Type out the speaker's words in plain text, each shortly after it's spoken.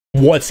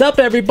What's up,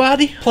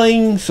 everybody?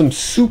 Playing some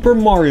Super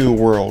Mario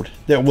World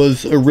that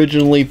was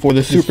originally for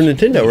the Super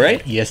Nintendo,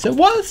 right? Yes, it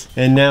was.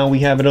 And now we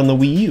have it on the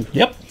Wii U.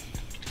 Yep.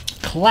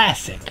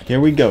 Classic. Here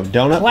we go.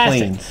 Donut Classic.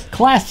 Plains.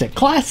 Classic.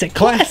 Classic.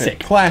 Classic.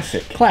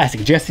 Classic.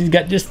 Classic. Jesse's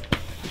got just,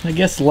 I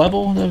guess,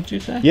 level. Is that what you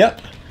say?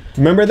 Yep.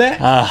 Remember that?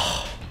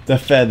 Ah, The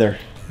feather.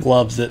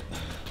 loves it.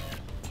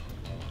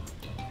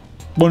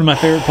 One of my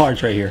favorite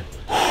parts right here.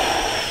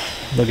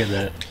 Look at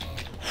that.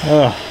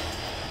 Oh,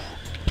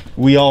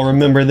 We all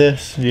remember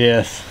this.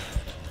 yes.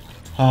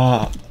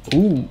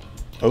 Ooh.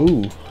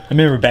 Oh. I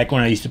remember back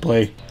when I used to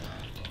play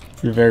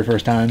for the very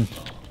first time.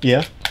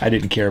 Yeah. I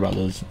didn't care about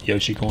those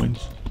Yoshi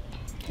coins.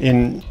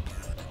 And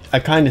I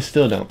kind of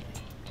still don't.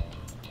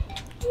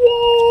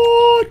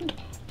 What?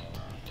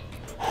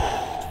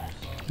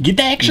 Get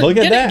the action. Look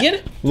at that. Get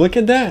it. Look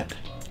at that.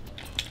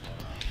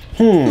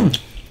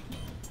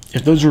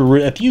 If those were,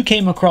 if you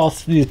came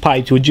across these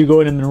pipes, would you go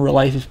in them in real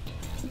life? If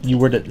you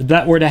were to, if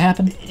that were to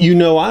happen? You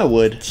know I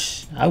would.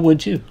 I would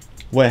too.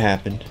 What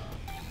happened?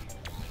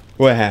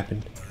 What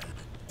happened?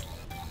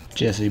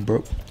 Jesse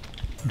broke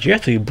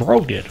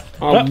it.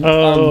 I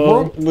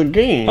broke the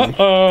game.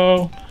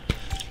 Uh-oh.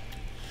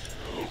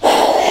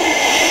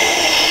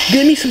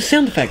 Give me some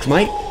sound effects,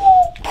 Mike.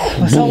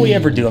 That's all we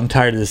ever do. I'm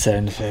tired of the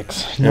sound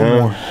effects.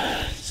 No more.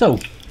 So,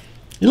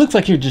 it looks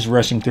like you're just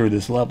rushing through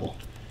this level.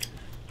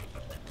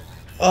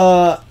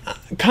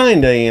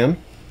 Kinda am.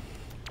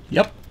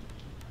 Yep.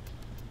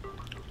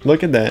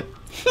 Look at that.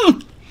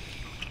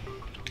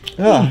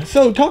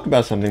 So talk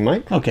about something,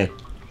 Mike. Okay.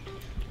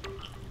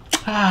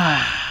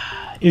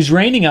 It's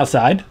raining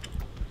outside.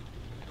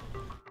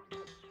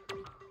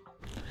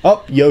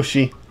 Oh,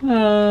 Yoshi.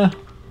 Uh,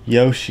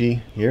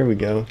 Yoshi. Here we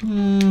go.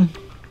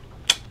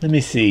 let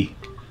me see.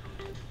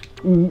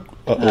 Uh-oh.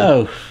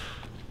 Oh.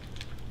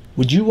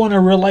 Would you want a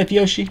real life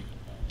Yoshi?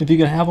 If you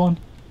could have one?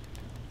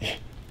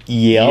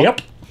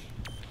 Yep.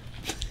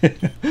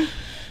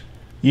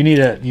 You need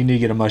to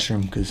get a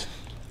mushroom because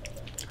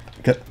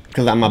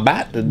Cause I'm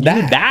about to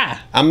die. die.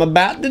 I'm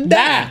about to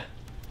die.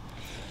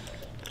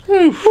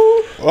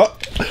 Oh,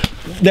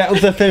 that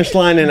was the finish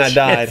line and I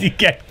Jesse died.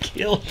 got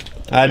killed.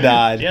 I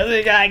died.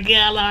 Jesse got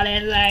killed on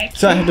his life.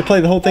 So I have to play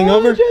the whole thing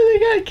over? Jesse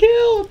got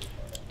killed.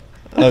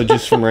 Oh,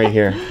 just from right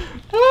here.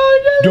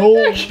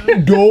 Oh,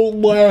 Jesse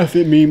Don't laugh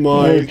at me,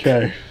 Mike.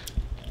 Okay.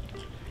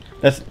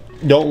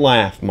 Don't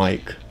laugh,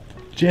 Mike.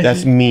 Jesse,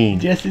 That's mean.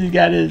 Jesse's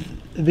got his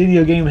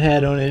video game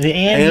hat on it,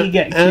 and he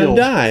got And killed.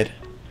 died.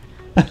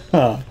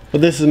 Well,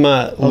 this is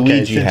my Okay,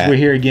 Luigi since hat. we're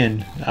here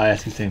again, I'll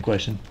ask you the same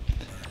question.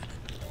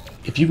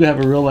 If you could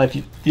have a real life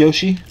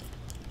Yoshi,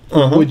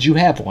 would you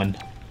have one?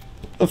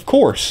 Of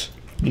course.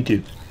 Me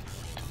too.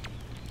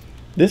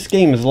 This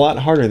game is a lot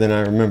harder than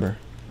I remember.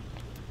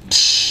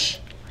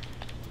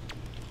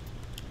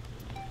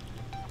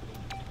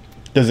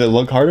 Does it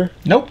look harder?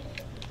 Nope.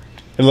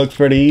 It looks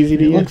pretty easy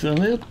to It you?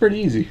 looks pretty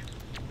easy.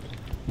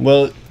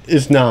 Well,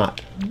 it's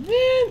not.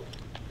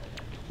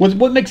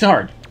 What makes it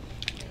hard?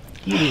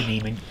 You didn't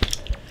even.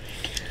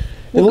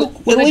 At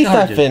makes least it hard,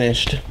 I Jesse?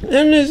 finished.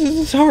 And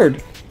it's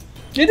hard.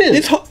 It is.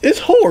 It's hard. It's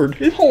hard.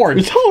 It's hard.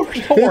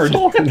 It's hard.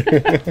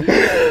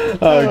 Okay.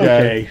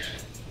 Okay.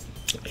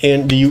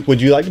 And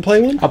would you like to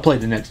play one? I'll play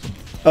the next one.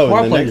 Oh, Or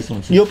I'll the play next- this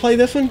one. You'll play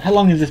this one? How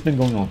long has this been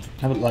going on?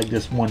 How about like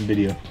this one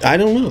video? I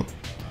don't know.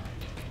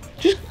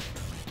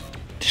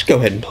 Just go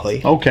ahead and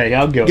play. Okay,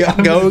 I'll go. Go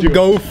I'm gonna do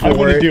go it. for I'm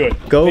gonna it. do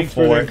it. Go Thanks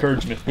for the for it.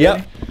 encouragement.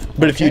 Yep.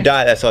 But if you Okay.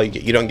 die, that's all you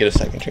get. You don't get a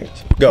second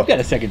chance. Go. You got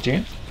a second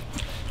chance.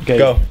 Okay.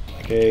 Go.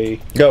 Okay.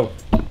 Go.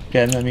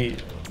 Okay, let me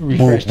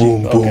refresh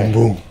you.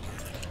 Okay.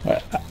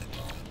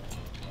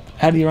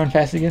 How do you run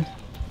fast again?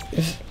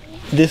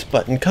 This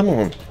button. Come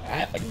on.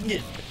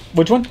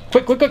 Which one?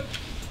 Quick.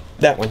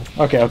 That one.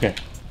 Okay.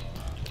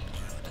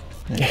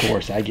 And of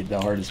course, I get the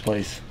hardest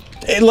place.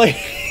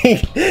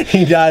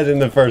 He dies in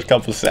the first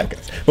couple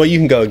seconds. Well, you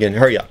can go again.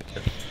 Hurry up.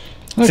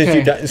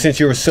 Okay. Since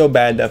you were so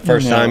bad that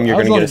first time, you're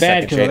going to get a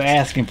second because I'm chance.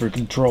 asking for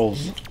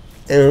controls.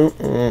 Here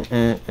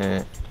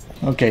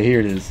Okay, here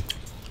it is.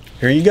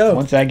 you go.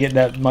 Once I get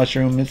that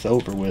mushroom, it's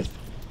over with.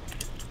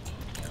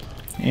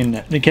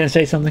 And can I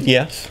say something?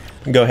 Yes.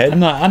 Go ahead.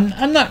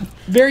 I'm not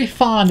very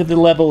fond of the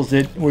levels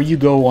where you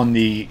go on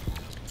the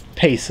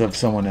pace of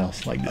someone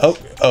else like this.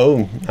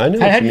 Oh, I know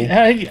what you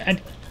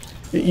mean.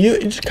 You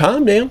just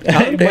calm down.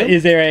 Calm down.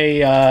 Is there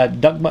a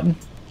duck button?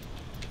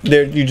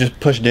 There, you just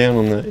push down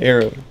on the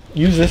arrow.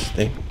 Use this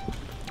thing.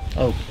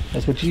 Oh,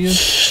 that's what you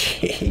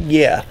use?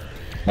 Yeah.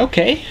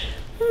 Okay.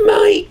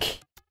 Mike.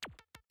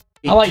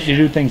 I like to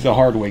do things the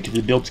hard way because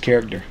it builds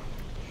character.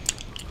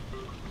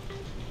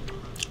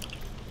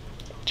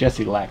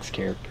 Jesse lacks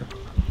character.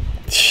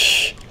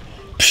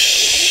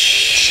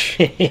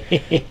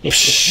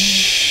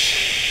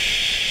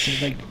 See,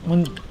 like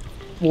when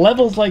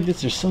levels like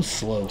this are so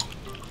slow.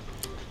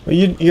 Well,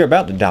 you're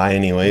about to die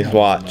anyways.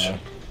 Watch. No.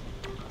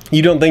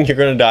 You don't think you're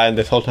going to die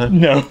this whole time?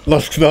 No.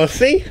 Let's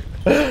see.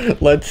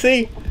 Let's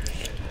see.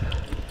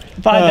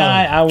 If I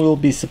die, I will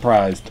be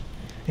surprised.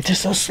 It's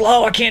just so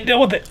slow. I can't deal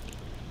with it.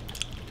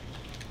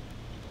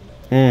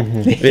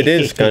 It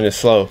is kind of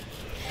slow.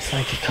 It's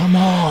like, come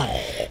on.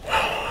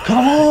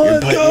 Come on,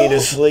 You're putting me to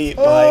sleep,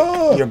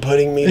 Mike. You're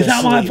putting me to sleep.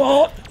 It's not my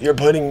fault. You're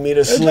putting me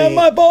to sleep. It's not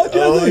my fault,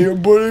 Jesse. Oh, you're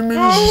putting me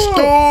to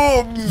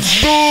stop.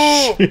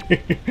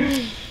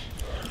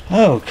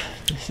 Oh,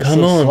 this is Come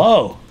so on.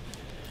 slow.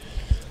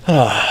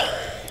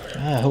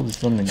 I hope there's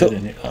something good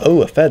in here.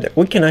 Oh, a feather.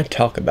 What can I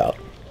talk about?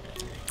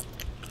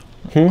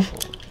 What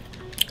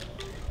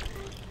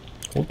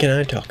can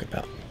I talk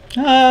about?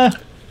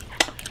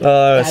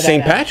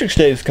 St. Patrick's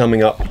Day is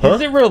coming up, huh?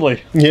 Is it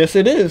really? Yes,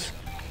 it is.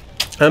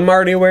 I'm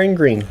already wearing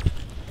green.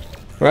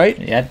 Right?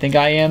 Yeah, I think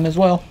I am as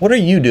well. What are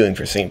you doing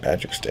for St.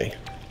 Patrick's Day?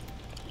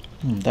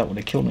 That would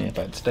have killed me if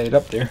I'd stayed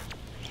up there.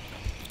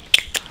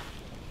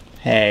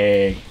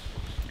 Hey.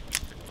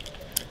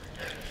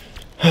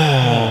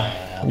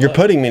 You're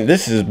putting me...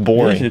 This is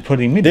boring. This is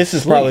putting me to This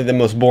is sleep. probably the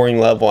most boring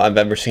level I've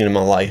ever seen in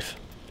my life.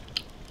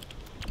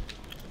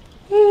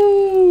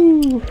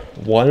 Woo.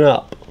 1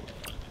 up.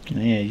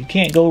 Yeah, you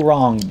can't go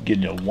wrong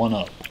getting a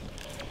 1-up.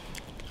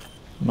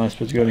 Am I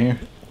supposed to go in here?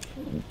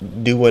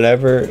 Do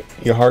whatever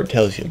your heart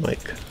tells you,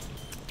 Mike.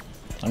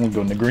 I'm going to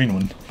go in the green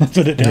one. That's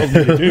what it tells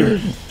me to do.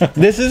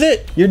 This is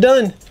it. You're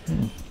done.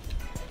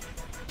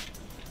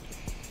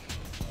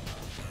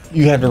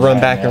 You have to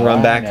run back and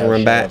run back and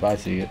run back. I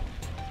see it.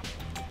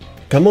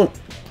 Come on.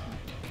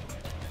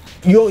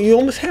 You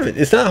almost have it.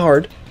 It's not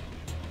hard.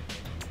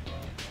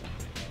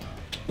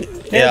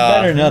 It's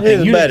better than nothing.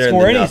 It's You better didn't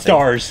score than any nothing.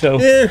 stars, so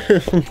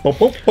Boop,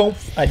 boop, boop.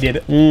 I did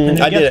it. And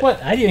I did guess it.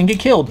 what? I didn't get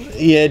killed.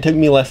 Yeah, it took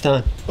me less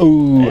time.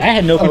 Oh, I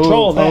had no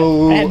control of that.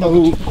 I had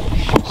no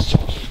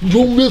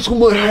don't mess with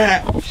my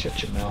hat.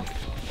 Shut your mouth.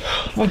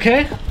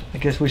 Okay. I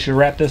guess we should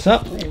wrap this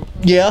up.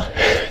 Yeah.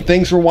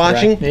 Thanks for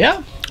watching.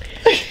 Yeah.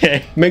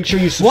 Okay. Make sure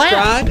you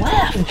subscribe.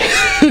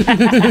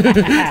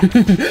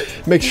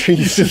 Make sure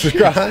you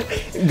subscribe.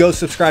 Go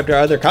subscribe to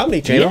our other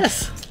comedy channel.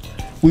 Yes.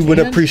 We would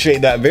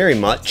appreciate that very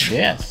much.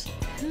 Yes.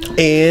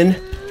 And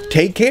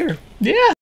take care. Yeah.